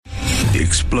The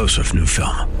explosive new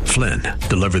film, Flynn,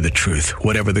 deliver the truth,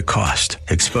 whatever the cost,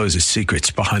 exposes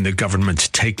secrets behind the government's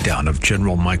takedown of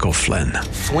General Michael Flynn.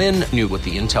 Flynn knew what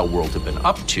the intel world had been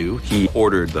up to. He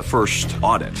ordered the first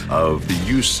audit of the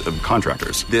use of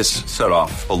contractors. This set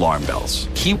off alarm bells.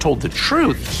 He told the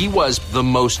truth. He was the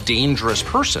most dangerous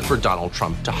person for Donald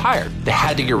Trump to hire. They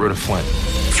had to get rid of Flynn.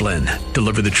 Flynn,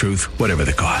 deliver the truth, whatever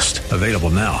the cost. Available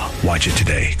now. Watch it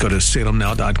today. Go to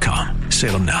salemnow.com.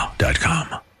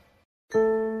 salemnow.com.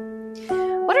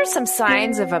 What are some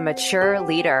signs of a mature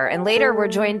leader? And later we're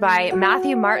joined by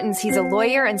Matthew Martins. He's a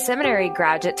lawyer and seminary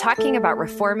graduate talking about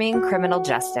reforming criminal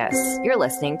justice. You're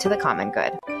listening to The Common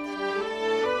Good.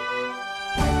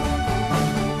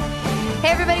 Hey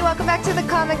everybody, welcome back to The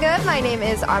Common Good. My name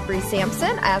is Aubrey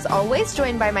Sampson, as always,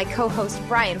 joined by my co-host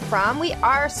Brian Fromm. We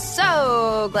are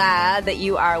so glad that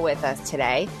you are with us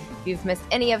today. If you've missed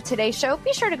any of today's show,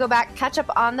 be sure to go back, catch up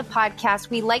on the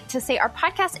podcast. We like to say our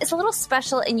podcast is a little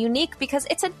special and unique because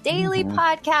it's a daily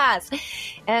podcast.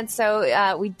 And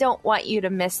so we don't want you to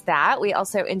miss that. We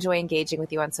also enjoy engaging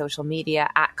with you on social media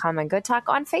at Common Good Talk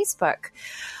on Facebook.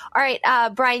 All right,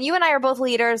 Brian, you and I are both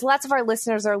leaders. Lots of our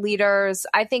listeners are leaders.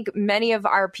 I think many of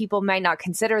our people might not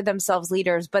consider themselves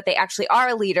leaders, but they actually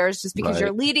are leaders just because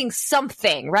you're leading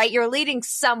something, right? You're leading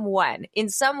someone in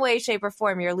some way, shape, or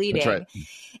form. You're leading. That's right.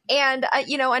 And,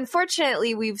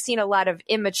 unfortunately, we've seen a lot of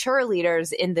immature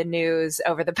leaders in the news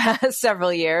over the past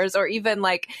several years, or even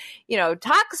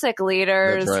toxic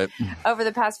leaders over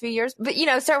the past few years. But,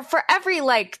 so for every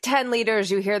 10 leaders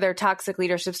you hear their toxic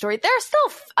leadership story, there's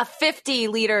still 50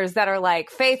 leaders that are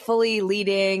faithfully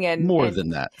leading and more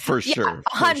than that, for sure.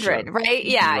 100, right?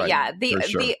 Yeah.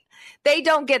 They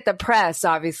don't get the press,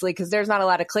 obviously, because there's not a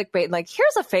lot of clickbait.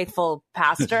 Here's a faithful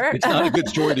pastor. It's not a good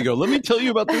story to go, let me tell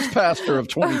you about this pastor of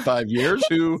 25 years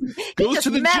who goes to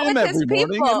the gym every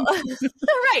morning.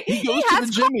 Right. He goes to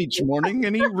the gym each morning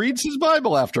and he reads his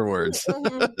Bible afterwards.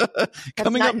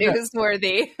 Coming up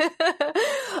newsworthy.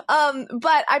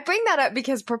 But I bring that up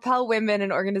because Propel Women,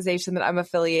 an organization that I'm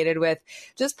affiliated with,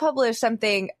 just published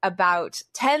something about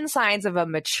 10 signs of a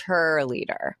mature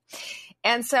leader.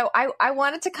 And so I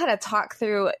wanted to kind of talk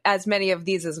through as many of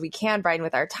these as we can, Brian,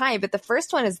 with our time. But the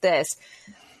first one is this.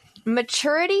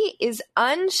 Maturity is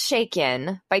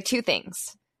unshaken by two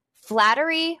things,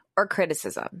 flattery or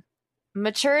criticism.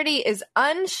 Maturity is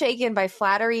unshaken by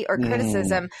flattery or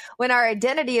criticism. When our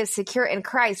identity is secure in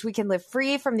Christ, we can live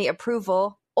free from the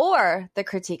approval or the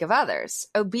critique of others.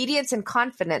 Obedience and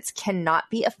confidence cannot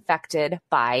be affected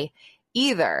by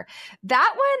either.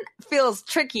 That one feels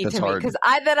tricky to me because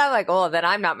then I'm like, then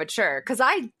I'm not mature, because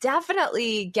I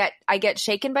definitely get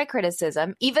shaken by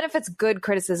criticism, even if it's good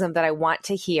criticism that I want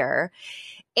to hear.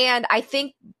 And I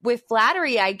think with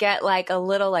flattery, I get a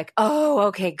little oh,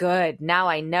 okay, good. Now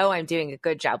I know I'm doing a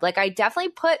good job. I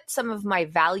definitely put some of my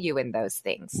value in those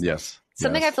things. Yes.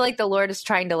 Something I feel like the Lord is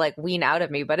trying to wean out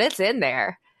of me, but it's in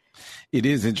there. It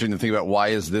is interesting to think about, why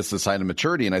is this a sign of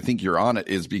maturity? And I think you're on it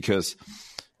is because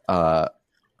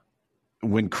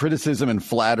when criticism and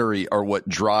flattery are what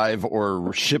drive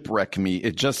or shipwreck me,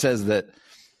 it just says that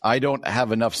I don't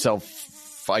have enough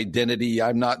self-identity.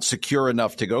 I'm not secure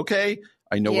enough to go, okay,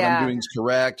 I know what I'm doing is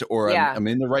correct, or I'm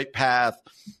in the right path,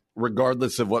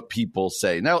 regardless of what people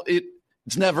say. Now,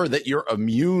 it's never that you're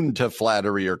immune to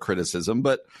flattery or criticism,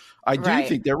 but I do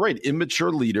think they're right.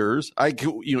 Immature leaders,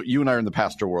 you and I are in the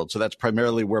pastor world, so that's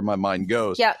primarily where my mind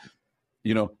goes. Yeah.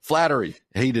 Flattery.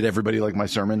 Hey, did everybody like my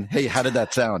sermon? Hey, how did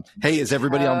that sound? Hey, is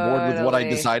everybody on board with what I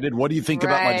decided? What do you think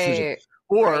about my decision?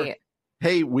 Or,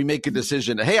 hey, we make a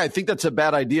decision. Hey, I think that's a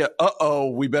bad idea.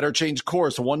 Uh-oh, we better change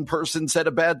course. One person said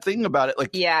a bad thing about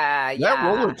it. That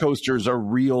roller coaster is a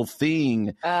real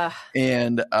thing.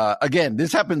 And again,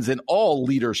 this happens in all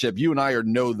leadership. You and I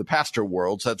know the pastor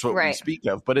world, so that's what we speak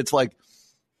of. But it's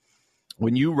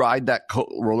when you ride that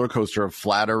roller coaster of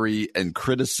flattery and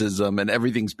criticism and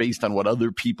everything's based on what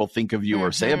other people think of you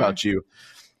or say about you,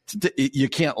 you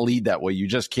can't lead that way. You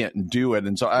just can't do it.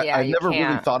 And so I never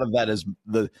really thought of that as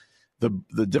the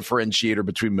differentiator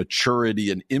between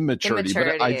maturity and immaturity,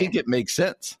 but I think it makes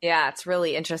sense. Yeah, it's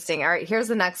really interesting. All right, here's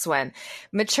the next one.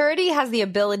 Maturity has the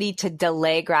ability to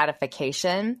delay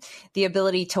gratification, the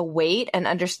ability to wait and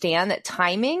understand that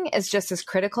timing is just as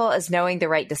critical as knowing the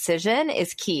right decision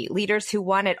is key. Leaders who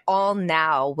want it all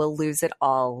now will lose it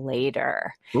all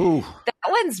later. Ooh.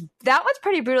 That one's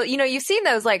pretty brutal. You've seen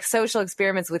those social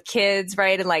experiments with kids,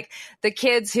 right? And the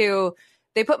kids who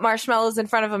they put marshmallows in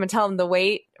front of them and tell them to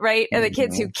wait, right? And the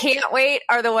kids who can't wait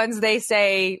are the ones they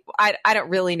say, I don't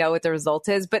really know what the result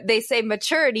is, but they say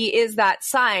maturity is that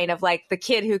sign of the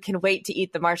kid who can wait to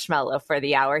eat the marshmallow for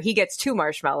the hour. He gets 2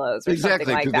 marshmallows or something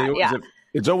like that.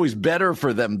 it's always better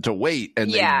for them to wait,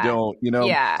 and they don't,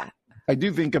 Yeah. I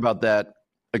do think about that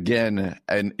again,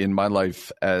 and in my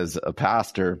life as a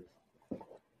pastor,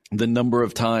 the number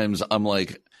of times I'm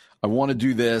like, I want to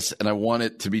do this and I want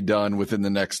it to be done within the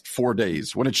next 4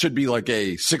 days when it should be like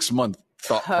a 6-month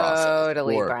thought process.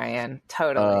 Totally, Brian.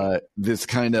 Totally. This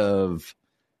kind of,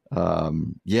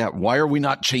 why are we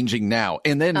not changing now?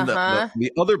 And then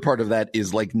the other part of that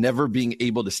is like never being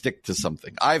able to stick to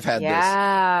something. I've had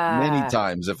this many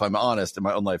times, if I'm honest, in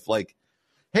my own life. Like,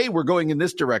 hey, we're going in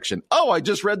this direction. Oh, I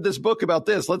just read this book about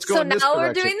this. Let's go in this direction. So now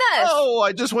we're doing this. Oh,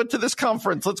 I just went to this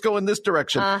conference. Let's go in this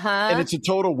direction. And it's a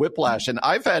total whiplash. And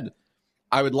I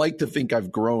would like to think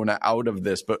I've grown out of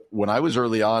this. But when I was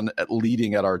early on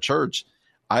leading at our church,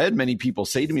 I had many people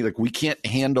say to me, like, we can't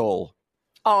handle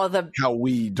how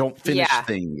we don't finish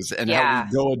things and how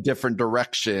we go a different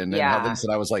direction. And how things,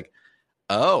 and I was like,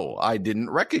 oh, I didn't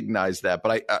recognize that.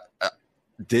 But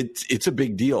it's a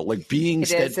big deal. Like being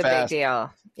steadfast. It is a big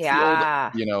deal.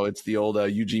 Yeah. It's the old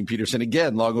Eugene Peterson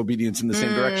again, long obedience in the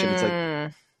same direction. It's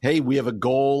like, hey, we have a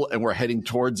goal and we're heading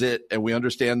towards it. And we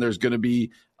understand there's going to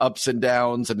be ups and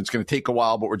downs and it's going to take a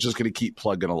while, but we're just going to keep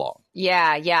plugging along.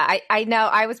 Yeah. I know.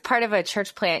 I was part of a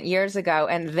church plant years ago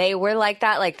and they were like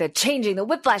that, like the changing, the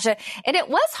whiplash. And it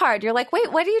was hard. You're like,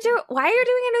 wait, what do you do? Why are you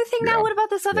doing a new thing now? What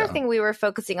about this other thing we were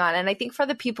focusing on? And I think for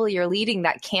the people you're leading,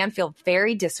 that can feel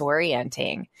very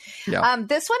disorienting. Yeah.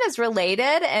 This one is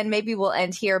related and maybe we'll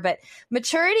end here, but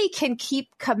maturity can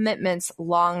keep commitments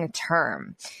long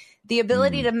term. The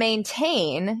ability to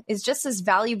maintain is just as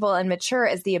valuable and mature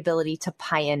as the ability to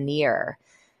pioneer.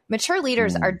 Mature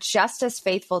leaders are just as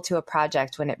faithful to a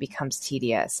project when it becomes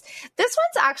tedious. This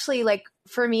one's actually, like,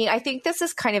 for me, I think this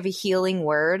is kind of a healing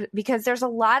word because there's a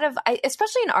lot of,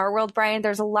 especially in our world, Brian,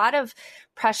 there's a lot of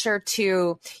pressure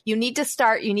to, you need to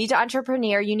start, you need to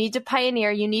entrepreneur, you need to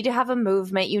pioneer, you need to have a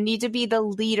movement, you need to be the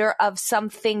leader of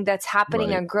something that's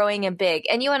happening and growing and big.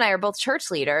 And you and I are both church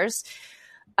leaders.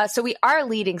 So we are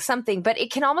leading something, but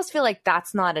it can almost feel like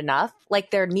that's not enough. Like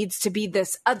there needs to be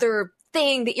this other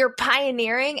thing that you're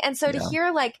pioneering. And so to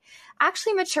hear like,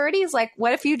 actually maturity is like,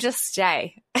 what if you just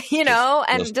stay,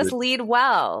 and just lead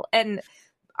well and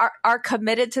are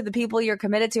committed to the people you're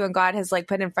committed to and God has like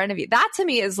put in front of you. That to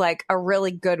me is like a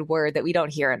really good word that we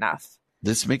don't hear enough.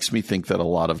 This makes me think that a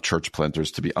lot of church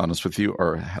planters, to be honest with you,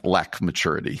 lack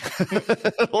maturity.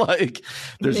 Like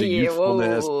there's a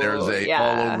youthfulness, there's a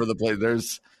all over the place.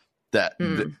 There's that,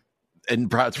 and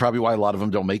it's probably why a lot of them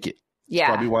don't make it. Yeah. It's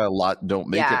probably why a lot don't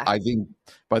make it. I think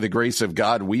by the grace of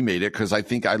God, we made it because I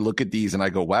think I look at these and I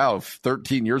go, wow,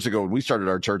 13 years ago when we started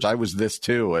our church, I was this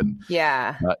too. And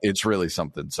it's really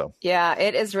something. So yeah,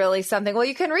 it is really something. Well,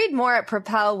 you can read more at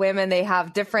Propel Women. They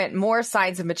have more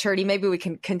signs of maturity. Maybe we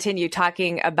can continue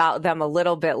talking about them a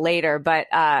little bit later, but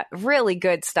really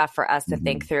good stuff for us to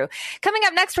think through. Coming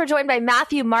up next, we're joined by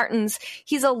Matthew Martins.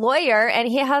 He's a lawyer and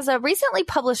he has a recently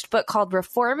published book called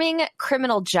Reforming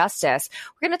Criminal Justice.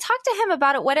 We're going to talk to him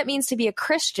about what it means to be a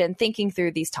Christian thinking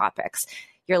through these topics.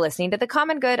 You're listening to The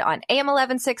Common Good on AM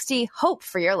 1160, Hope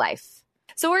for Your Life.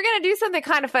 So we're going to do something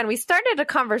kind of fun. We started a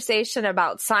conversation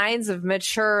about signs of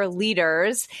mature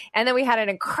leaders, and then we had an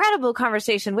incredible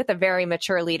conversation with a very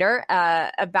mature leader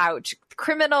about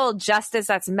criminal justice.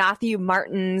 That's Matthew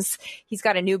Martins. He's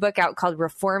got a new book out called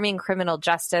Reforming Criminal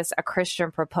Justice, A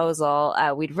Christian Proposal.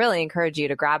 We'd really encourage you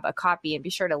to grab a copy and be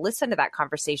sure to listen to that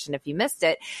conversation if you missed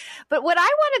it. But what I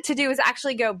wanted to do is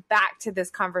actually go back to this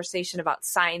conversation about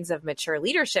signs of mature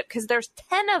leadership, because there's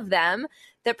 10 of them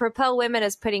that Propel Women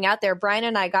is putting out there. Brian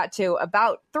and I got to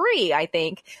about 3, I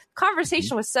think.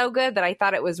 Conversation was so good that I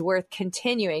thought it was worth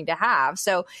continuing to have.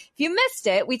 So if you missed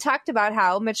it, we talked about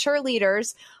how mature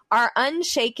leaders are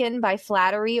unshaken by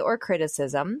flattery or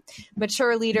criticism.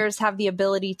 Mature leaders have the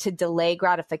ability to delay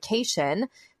gratification.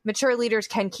 Mature leaders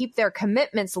can keep their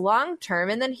commitments long-term.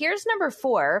 And then here's number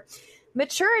 4.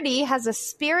 Maturity has a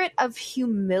spirit of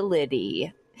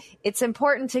humility. It's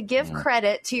important to give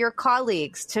credit to your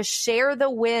colleagues, to share the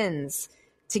wins,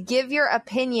 to give your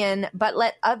opinion, but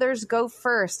let others go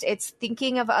first. It's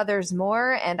thinking of others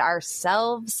more and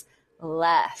ourselves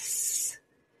less.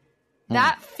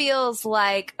 That feels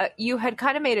like you had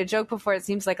kind of made a joke before. It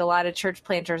seems like a lot of church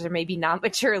planters are maybe not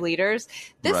mature leaders.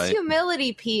 This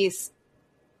humility piece,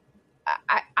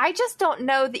 I just don't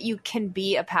know that you can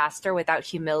be a pastor without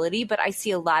humility, but I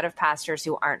see a lot of pastors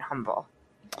who aren't humble.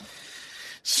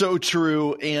 So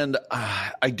true. And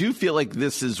I do feel like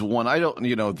this is one, I don't,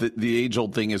 the age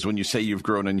old thing is when you say you've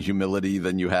grown in humility,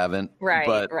 then you haven't. Right.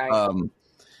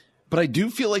 But I do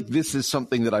feel like this is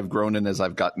something that I've grown in as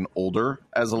I've gotten older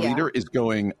as a leader, is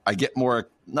going, I get more,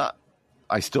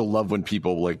 I still love when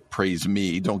people like praise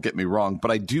me. Don't get me wrong, but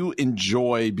I do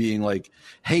enjoy being like,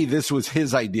 hey, this was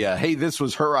his idea. Hey, this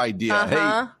was her idea.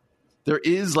 Hey, there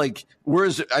is like,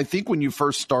 whereas I think when you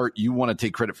first start, you want to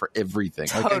take credit for everything.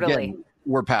 Totally. Like, again,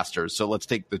 we're pastors, so let's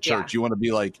take the church. You want to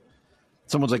be like,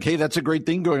 someone's like, hey, that's a great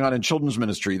thing going on in children's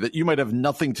ministry that you might have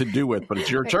nothing to do with, but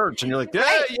it's your church. And you're like,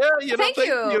 thank you.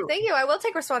 Thank you. I will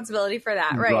take responsibility for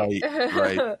that. Right.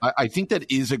 I think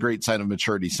that is a great sign of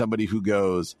maturity. Somebody who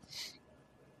goes,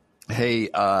 hey,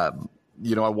 I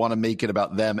want to make it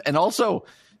about them. And also,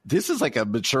 this is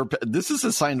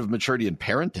a sign of maturity in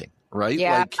parenting, right?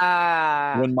 Yeah.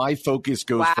 Like when my focus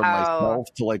goes from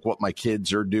myself to like what my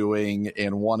kids are doing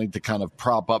and wanting to kind of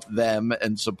prop up them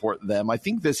and support them. I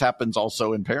think this happens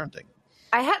also in parenting.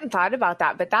 I hadn't thought about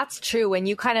that, but that's true. When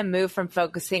you kind of move from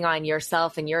focusing on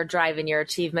yourself and your drive and your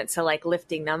achievement to like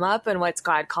lifting them up and what's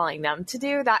God calling them to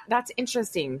do, that's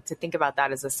interesting to think about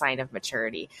that as a sign of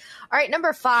maturity. All right,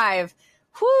 number 5.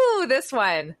 This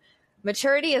one.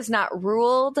 Maturity is not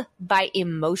ruled by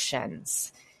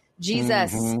emotions.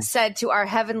 Jesus said to our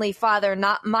Heavenly Father,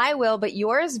 not my will, but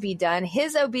yours be done.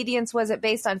 His obedience wasn't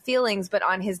based on feelings, but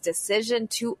on his decision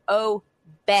to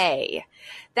obey.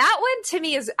 That one to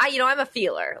me is, I'm a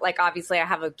feeler. Like, obviously, I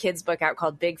have a kid's book out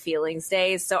called Big Feelings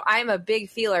Days. So I'm a big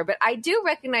feeler, but I do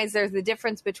recognize there's the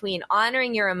difference between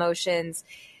honoring your emotions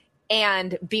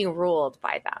and being ruled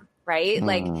by them. Right.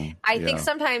 Like, I think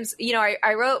sometimes,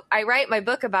 I write my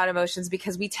book about emotions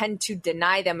because we tend to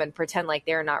deny them and pretend like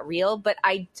they're not real. But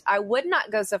I would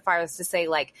not go so far as to say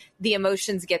like the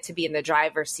emotions get to be in the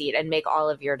driver's seat and make all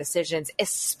of your decisions,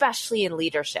 especially in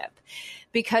leadership.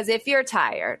 Because if you're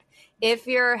tired, if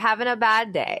you're having a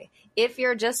bad day, if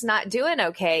you're just not doing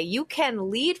okay, you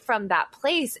can lead from that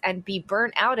place and be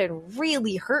burnt out and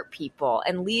really hurt people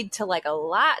and lead to like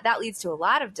that leads to a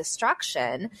lot of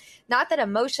destruction. Not that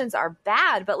emotions are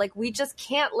bad, but like we just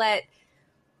can't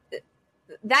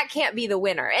that can't be the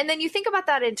winner. And then you think about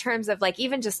that in terms of like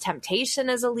even just temptation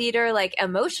as a leader, like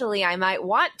emotionally, I might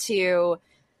want to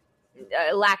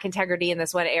lack integrity in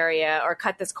this one area or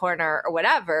cut this corner or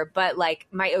whatever. But like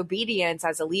my obedience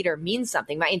as a leader means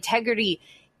something. My integrity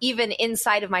even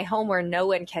inside of my home where no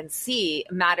one can see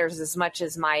matters as much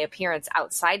as my appearance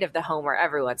outside of the home where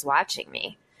everyone's watching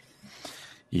me.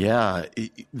 Yeah.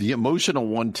 The emotional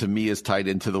one to me is tied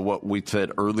into what we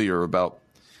said earlier about,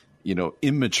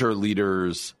 immature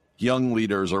leaders, young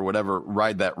leaders or whatever,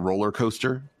 ride that roller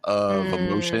coaster of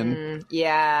emotion.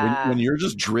 Yeah. When you're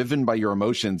just driven by your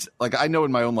emotions, like I know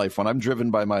in my own life, when I'm driven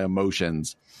by my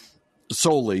emotions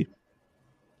solely,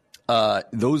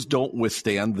 those don't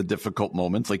withstand the difficult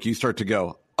moments. Like you start to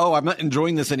go, oh, I'm not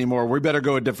enjoying this anymore. We better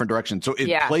go a different direction. So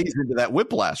it plays into that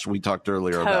whiplash we talked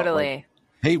earlier about. Totally. Like,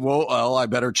 hey, well, I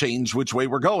better change which way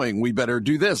we're going. We better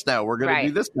do this now. We're going to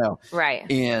do this now.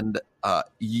 Right. And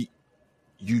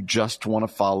you just want to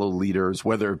follow leaders,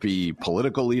 whether it be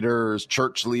political leaders,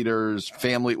 church leaders,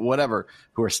 family, whatever,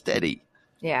 who are steady.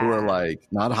 Yeah. Who are like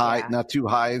not high, not too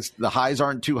high. The highs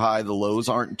aren't too high. The lows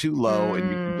aren't too low. And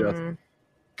you can just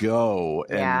go.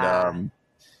 And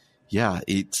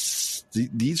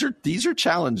these are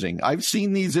challenging. I've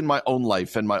seen these in my own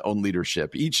life and my own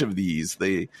leadership. Each of these,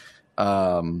 the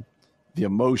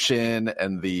emotion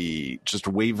and the just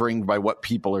wavering by what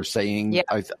people are saying. Yeah.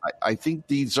 I think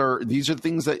these are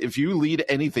things that if you lead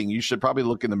anything, you should probably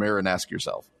look in the mirror and ask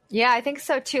yourself. Yeah, I think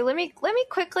so too. Let me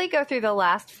quickly go through the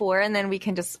last 4 and then we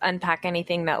can just unpack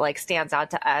anything that like stands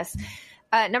out to us.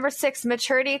 Number 6,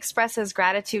 maturity expresses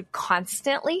gratitude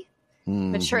constantly.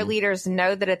 Mature leaders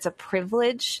know that it's a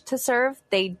privilege to serve.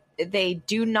 They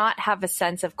do not have a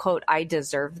sense of, quote, I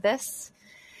deserve this.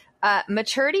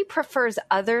 Maturity prefers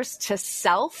others to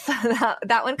self.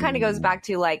 That one kind of goes back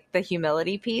to like the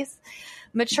humility piece.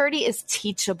 Maturity is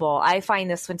teachable. I find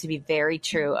this one to be very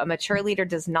true. A mature leader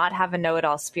does not have a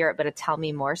know-it-all spirit, but a tell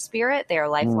me more spirit. They are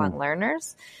lifelong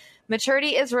learners.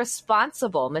 Maturity is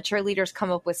responsible. Mature leaders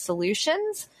come up with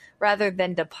solutions rather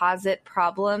than deposit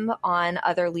problem on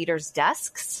other leaders'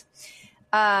 desks.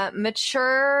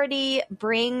 Maturity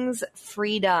brings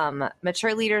freedom.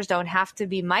 Mature leaders don't have to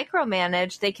be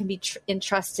micromanaged. They can be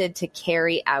entrusted to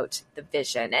carry out the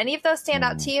vision. Any of those stand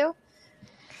out to you?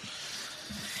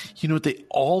 You know what they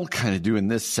all kind of do in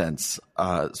this sense.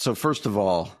 So first of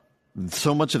all,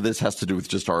 so much of this has to do with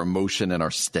just our emotion and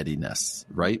our steadiness,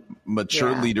 right?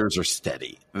 Mature leaders are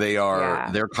steady.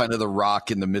 They're kind of the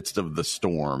rock in the midst of the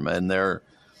storm, and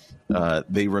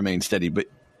they remain steady. But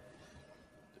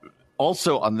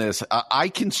also on this, I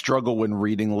can struggle when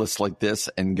reading lists like this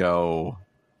and go,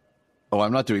 oh,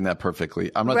 I'm not doing that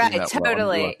perfectly. I'm not doing that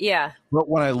totally. Well. Yeah. But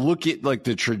when I look at like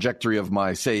the trajectory of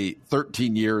my, say,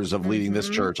 13 years of leading this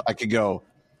church, I could go,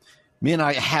 Man,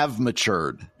 I have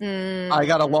matured. I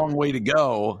got a long way to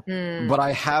go, but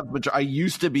I have matured. I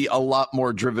used to be a lot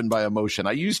more driven by emotion.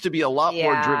 I used to be a lot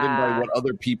more driven by what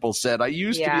other people said. I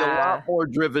used to be a lot more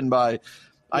driven by,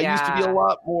 I used to be a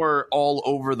lot more all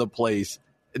over the place.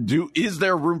 Is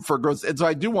there room for growth? And so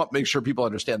I do want to make sure people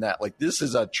understand that. Like, this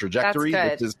is a trajectory.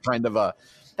 This is kind of a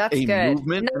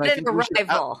movement. Not an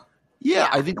arrival.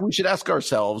 I think we should ask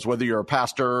ourselves, whether you're a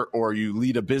pastor or you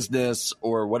lead a business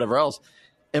or whatever else,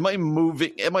 am I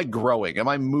moving? Am I growing? Am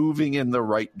I moving in the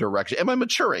right direction? Am I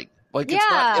maturing? Like, it's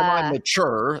not, am I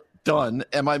mature? Done.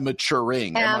 Am I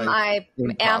maturing? Am I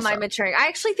maturing? I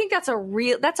actually think that's a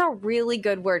really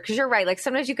good word, because you're right. Like,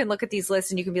 sometimes you can look at these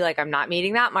lists and you can be like, I'm not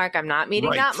meeting that mark. I'm not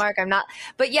meeting that mark. I'm not.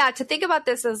 But yeah, to think about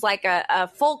this as like a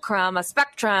fulcrum, a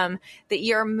spectrum that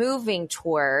you're moving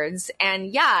towards. And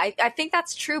yeah, I think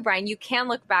that's true, Brian. You can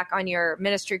look back on your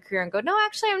ministry career and go, no,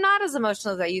 actually, I'm not as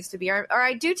emotional as I used to be, or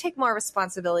I do take more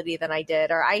responsibility than I did,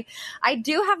 or I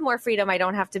do have more freedom. I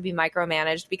don't have to be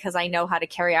micromanaged because I know how to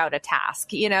carry out a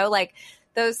task, like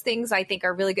those things I think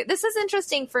are really good. This is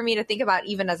interesting for me to think about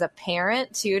even as a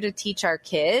parent too, to teach our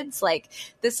kids, like,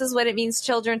 this is what it means,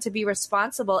 children, to be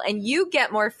responsible, and you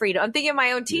get more freedom. I'm thinking of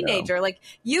my own teenager, like,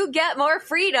 you get more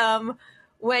freedom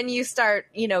when you start,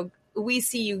 we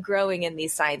see you growing in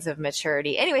these signs of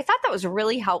maturity. Anyway, I thought that was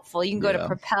really helpful. You can go to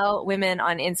Propel Women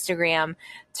on Instagram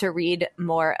to read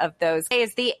more of those.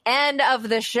 It's the end of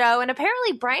the show, and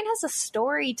apparently Brian has a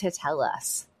story to tell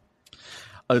us.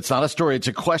 It's not a story. It's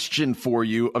a question for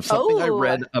you of something I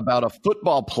read about a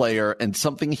football player and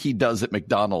something he does at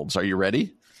McDonald's. Are you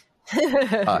ready?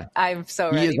 I'm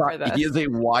so ready for this. He is a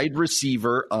wide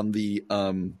receiver on the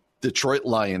Detroit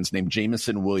Lions named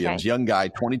Jameson Williams, young guy,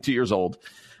 22 years old.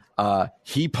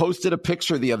 He posted a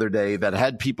picture the other day that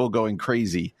had people going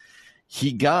crazy.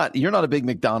 You're not a big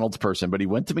McDonald's person, but he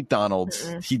went to McDonald's.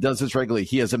 He does this regularly.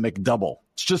 He has a McDouble.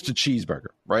 It's just a cheeseburger,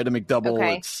 right? A McDouble.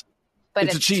 Okay. But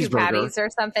it's a cheeseburger. 2 patties or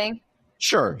something?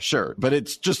 Sure. But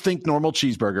it's just think normal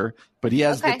cheeseburger. But he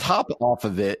has the top off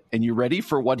of it. And you ready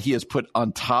for what he has put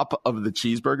on top of the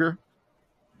cheeseburger?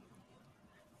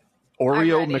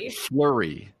 Oreo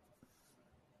McFlurry.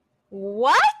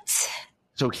 What?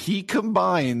 So he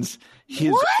combines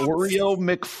his Oreo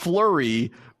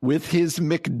McFlurry with his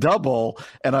McDouble.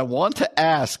 And I want to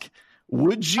ask,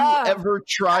 would you ever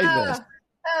try this?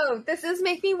 This is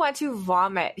making me want to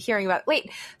vomit hearing about it.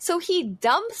 Wait, so he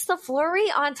dumps the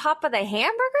flurry on top of the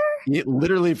hamburger?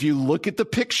 Literally, if you look at the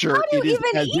picture, how do you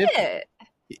even eat it?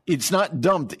 It's not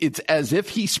dumped. It's as if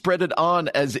he spread it on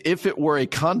as if it were a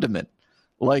condiment.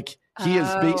 Like, he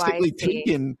has basically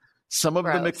taken some of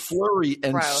the McFlurry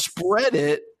and spread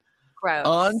it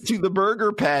onto the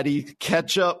burger patty,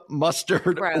 ketchup,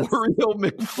 mustard, Oreo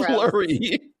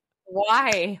McFlurry.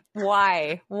 Why?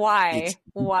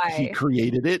 He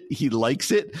created it. He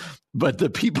likes it. But the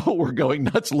people were going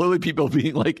nuts. Literally, people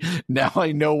being like, now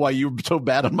I know why you're so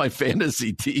bad on my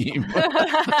fantasy team.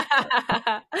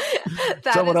 That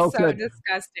is so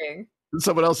disgusting.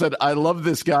 Someone else said, I love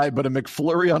this guy, but a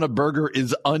McFlurry on a burger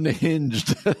is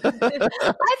unhinged. I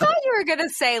thought you were going to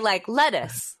say, like,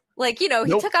 lettuce. Like, he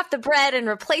took off the bread and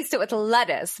replaced it with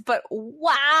lettuce. But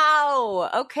wow.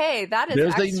 Okay, that is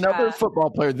There's another football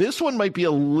player. This one might be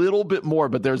a little bit more,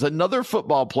 but there's another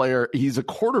football player. He's a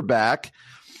quarterback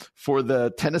for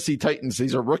the Tennessee Titans.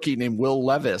 He's a rookie named Will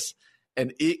Levis.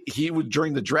 And he would,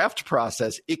 during the draft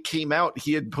process, it came out,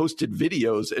 he had posted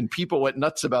videos and people went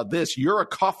nuts about this. You're a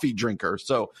coffee drinker,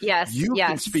 so you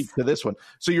can speak to this one.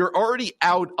 So you're already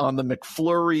out on the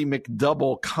McFlurry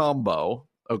McDouble combo.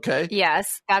 Okay.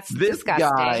 Yes, that's this disgusting.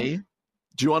 Guy,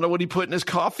 do you want to know what he put in his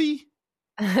coffee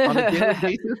on a daily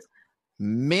basis?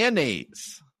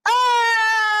 Mayonnaise.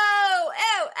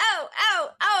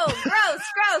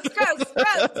 Gross.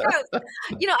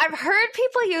 I've heard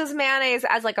people use mayonnaise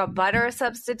as like a butter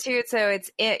substitute. So it's,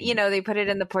 they put it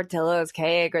in the Portillo's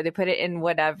cake, or they put it in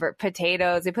whatever,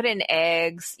 potatoes. They put it in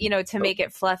eggs, to make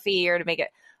it fluffy or to make it.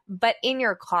 But in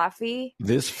your coffee,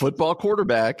 this football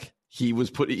quarterback.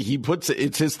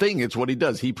 It's his thing. It's what he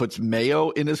does. He puts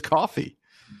mayo in his coffee.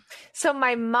 So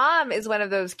my mom is one of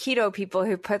those keto people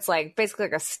who puts basically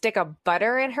a stick of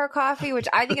butter in her coffee, which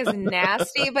I think is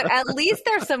nasty, but at least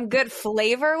there's some good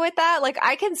flavor with that. Like,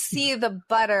 I can see the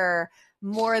butter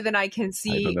more than I can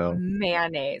see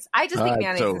mayonnaise. I just think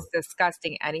mayonnaise is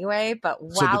disgusting anyway, but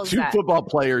wow. So the 2 football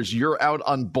players, you're out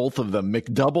on both of them.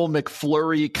 McDouble,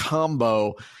 McFlurry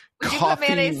combo.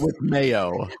 Coffee with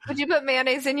mayo. Would you put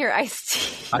mayonnaise in your iced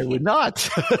tea? I would not.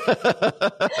 What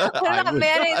about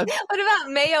mayonnaise? What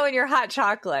about mayo in your hot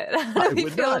chocolate? How do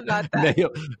you feel about that?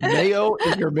 Mayo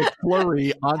in your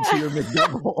McFlurry onto your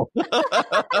McDouble.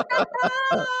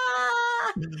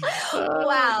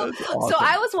 Wow. Awesome. So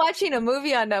I was watching a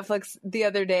movie on Netflix the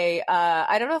other day.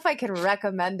 I don't know if I can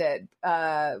recommend it.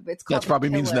 It's called That probably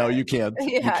means no, you can't.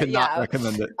 Yeah, you cannot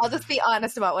recommend it. I'll just be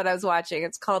honest about what I was watching.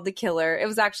 It's called The Killer. It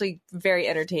was actually very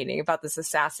entertaining about this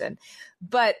assassin,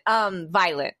 but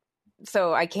violent.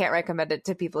 So I can't recommend it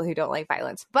to people who don't like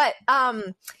violence. But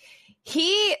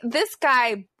this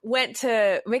guy went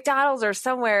to McDonald's or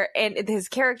somewhere, and his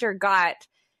character got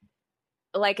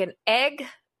like an egg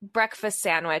breakfast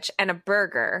sandwich and a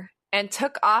burger, and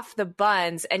took off the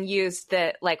buns and used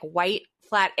the like white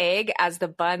flat egg as the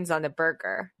buns on the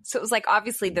burger. So it was like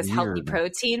obviously this healthy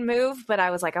protein move, but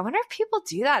I was like, I wonder if people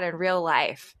do that in real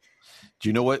life. Do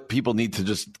you know what people need to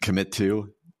just commit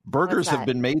to? Burgers have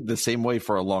been made the same way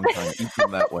for a long time. Eat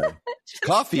them that way.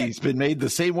 Coffee's been made the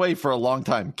same way for a long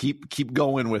time. Keep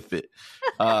going with it.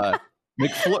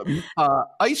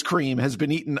 Ice cream has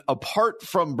been eaten apart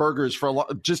from burgers for a long.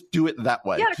 Just do it that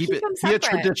way. Yeah, keep them separate.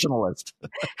 Be a traditionalist.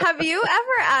 Have you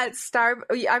ever at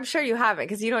Starbucks? I'm sure you haven't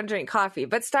because you don't drink coffee.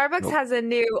 But Starbucks has a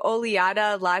new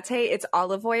oleada latte. It's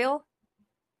olive oil.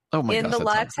 Oh my gosh, in the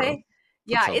latte.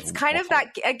 Yeah, it's kind of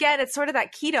that, again, it's sort of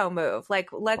that keto move. Like,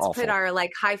 let's put our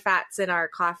like high fats in our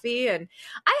coffee. And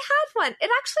I had one. It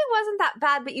actually wasn't that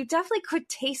bad, but you definitely could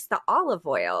taste the olive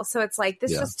oil. So it's like,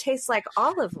 this just tastes like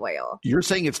olive oil. You're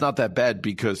saying it's not that bad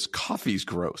because coffee's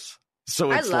gross.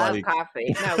 So it's I love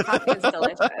coffee. No, coffee is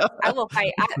delicious. I will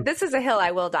fight. This is a hill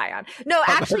I will die on. No,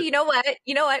 actually, you know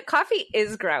what? Coffee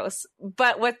is gross.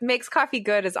 But what makes coffee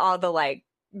good is all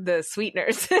the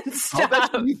sweeteners and stuff.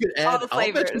 All the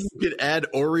flavors. You could add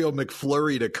Oreo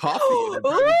McFlurry to coffee. Ooh,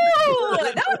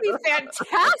 that would be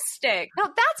fantastic. No,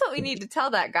 that's what we need to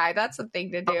tell that guy. That's the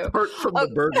thing to do. Apart from the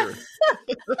burger.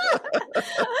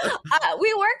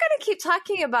 We weren't going to keep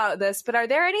talking about this, but are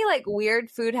there any like weird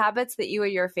food habits that you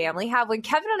and your family have? When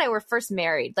Kevin and I were first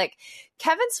married, like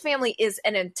Kevin's family is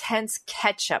an intense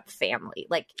ketchup family.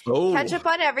 Like ketchup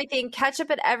on everything,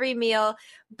 ketchup at every meal.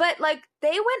 But like they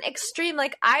went extreme.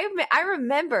 Like I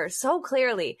remember so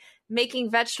clearly making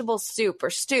vegetable soup or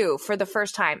stew for the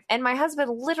first time, and my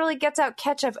husband literally gets out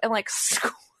ketchup and like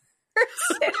squirts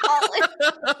it all in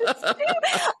the stew.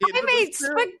 I made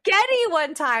spaghetti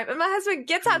one time, and my husband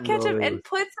gets out ketchup and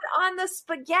puts it on the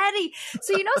spaghetti.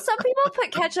 So some people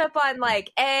put ketchup on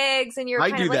like eggs, and you're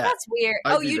kind of like, that's weird.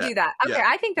 You do that. Okay, yeah.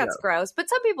 I think that's gross, but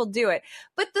some people do it.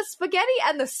 But the spaghetti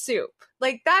and the soup,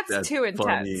 like that's too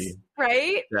intense,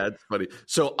 right? That's funny.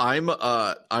 So I'm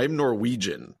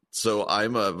Norwegian, so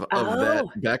I'm of that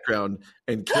background.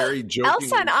 And Carrie jokingly,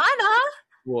 Elsa and Anna.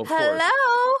 Well,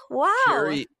 hello,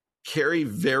 wow. Carrie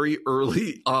very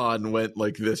early on went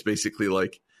like this, basically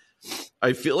like,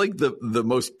 I feel like the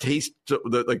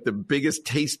biggest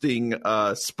tasting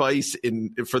spice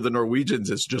for the Norwegians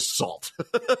is just salt.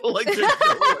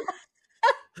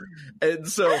 And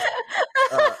so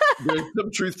there's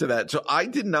some truth to that. So I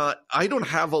don't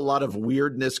have a lot of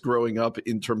weirdness growing up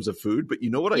in terms of food, but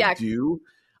you know what I do?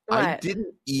 What? I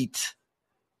didn't eat.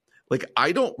 Like,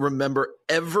 I don't remember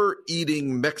ever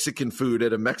eating Mexican food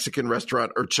at a Mexican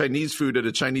restaurant or Chinese food at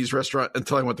a Chinese restaurant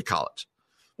until I went to college.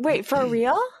 Wait, for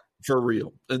real? For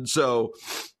real. And so...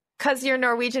 Because your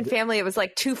Norwegian family, it was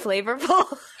like too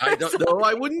flavorful? I don't know.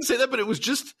 I wouldn't say that, but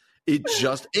it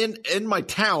just in my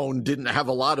town didn't have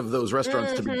a lot of those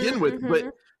restaurants to begin with,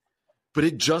 but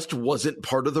it just wasn't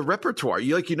part of the repertoire.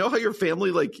 You how your family,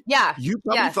 you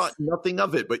probably thought nothing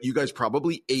of it, but you guys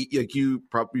probably ate,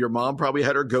 your mom probably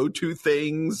had her go-to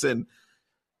things, and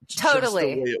totally just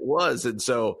the way it was. And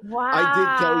so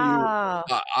I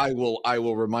did tell you, I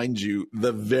will remind you,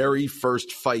 the very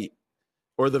first fight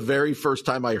or the very first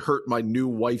time I hurt my new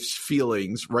wife's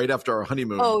feelings right after our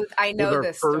honeymoon. Oh, I know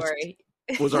this story.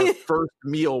 Was our first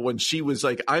meal when she was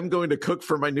like, I'm going to cook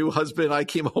for my new husband. I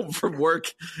came home from work.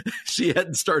 She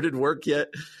hadn't started work yet.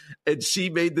 And she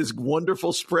made this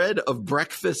wonderful spread of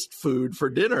breakfast food for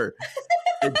dinner.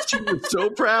 And she was so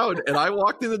proud. And I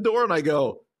walked in the door and I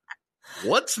go,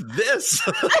 what's this?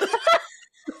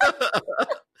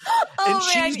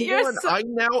 I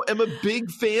now am a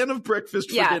big fan of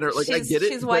breakfast for dinner. Like, I get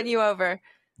it. She's won you over.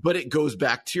 But it goes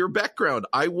back to your background.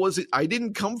 I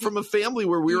didn't come from a family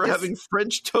where we were having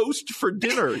French toast for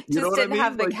dinner. You know what I mean? Just didn't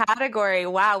have the category.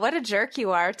 Wow, what a jerk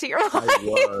you are to your wife. I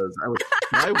was.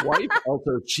 My wife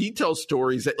also, she tells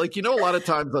stories that, a lot of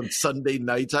times on Sunday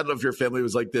nights, I don't know if your family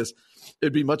was like this,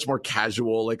 it'd be much more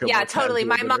casual. Totally.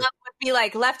 My mom would be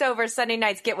like, leftovers Sunday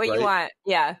nights, get what you want.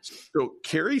 Yeah. So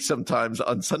Carrie sometimes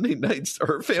on Sunday nights,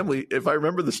 her family, if I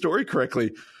remember the story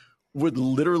correctly, would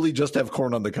literally just have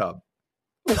corn on the cob.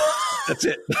 That's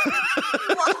it.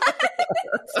 What?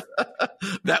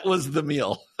 That was the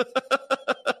meal.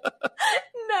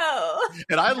 No. no.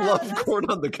 And I love corn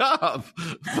on the cob,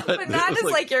 but not as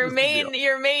like your main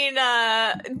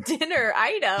dinner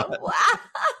item. Wow.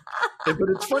 But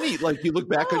it's funny, like you look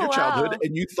back on your childhood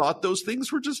and you thought those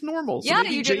things were just normal. So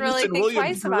you didn't really think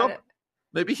twice about it.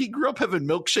 Maybe he grew up having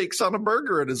milkshakes on a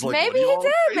burger and is like, maybe he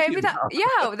did. Maybe that.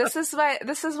 Yeah,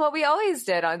 this is what we always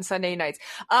did on Sunday nights.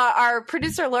 Our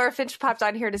producer Laura Finch popped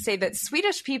on here to say that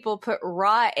Swedish people put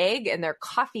raw egg in their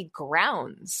coffee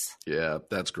grounds. Yeah,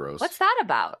 that's gross. What's that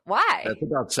about? Why? That's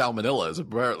about salmonella, is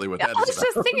apparently what that is. I was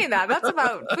just thinking that's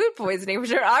about food poisoning for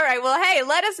sure. All right, well, hey,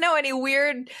 let us know any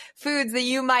weird foods that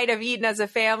you might have eaten as a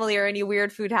family or any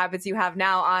weird food habits you have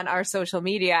now on our social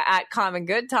media at Common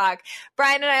Good Talk.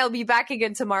 Brian and I will be back again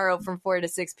tomorrow from 4 to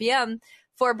 6 p.m.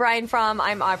 For Brian Fromm,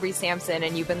 I'm Aubrey Sampson,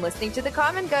 and you've been listening to The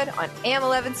Common Good on AM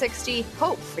 1160.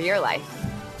 Hope for your life.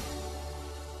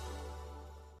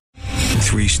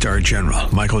 3-star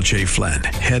General Michael J. Flynn,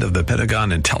 head of the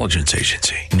Pentagon Intelligence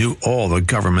Agency, knew all the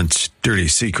government's dirty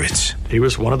secrets. He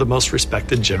was one of the most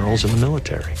respected generals in the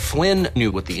military. Flynn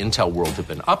knew what the intel world had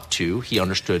been up to. He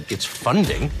understood its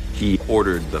funding. He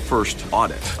ordered the first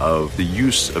audit of the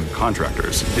use of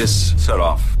contractors. This set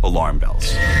off alarm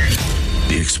bells.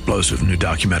 The explosive new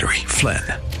documentary, Flynn,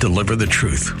 Deliver the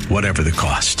Truth, Whatever the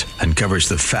Cost, uncovers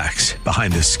the facts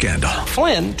behind this scandal.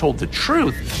 Flynn told the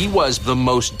truth. He was the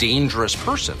most dangerous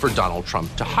person for Donald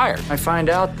Trump to hire. I find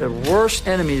out the worst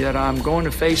enemy that I'm going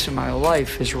to face in my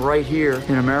life is right here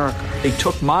in America. They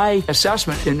took my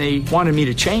assessment and they wanted me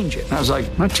to change it. And I was like,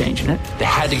 I'm not changing it. They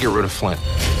had to get rid of Flynn.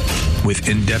 With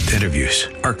in-depth interviews,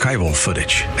 archival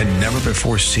footage, and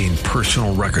never-before-seen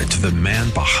personal records of the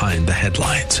man behind the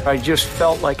headlines. I just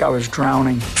felt like I was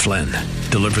drowning. Flynn,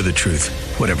 Deliver the Truth,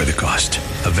 Whatever the Cost.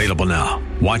 Available now.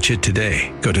 Watch it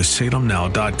today. Go to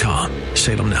salemnow.com.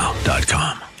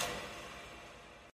 salemnow.com.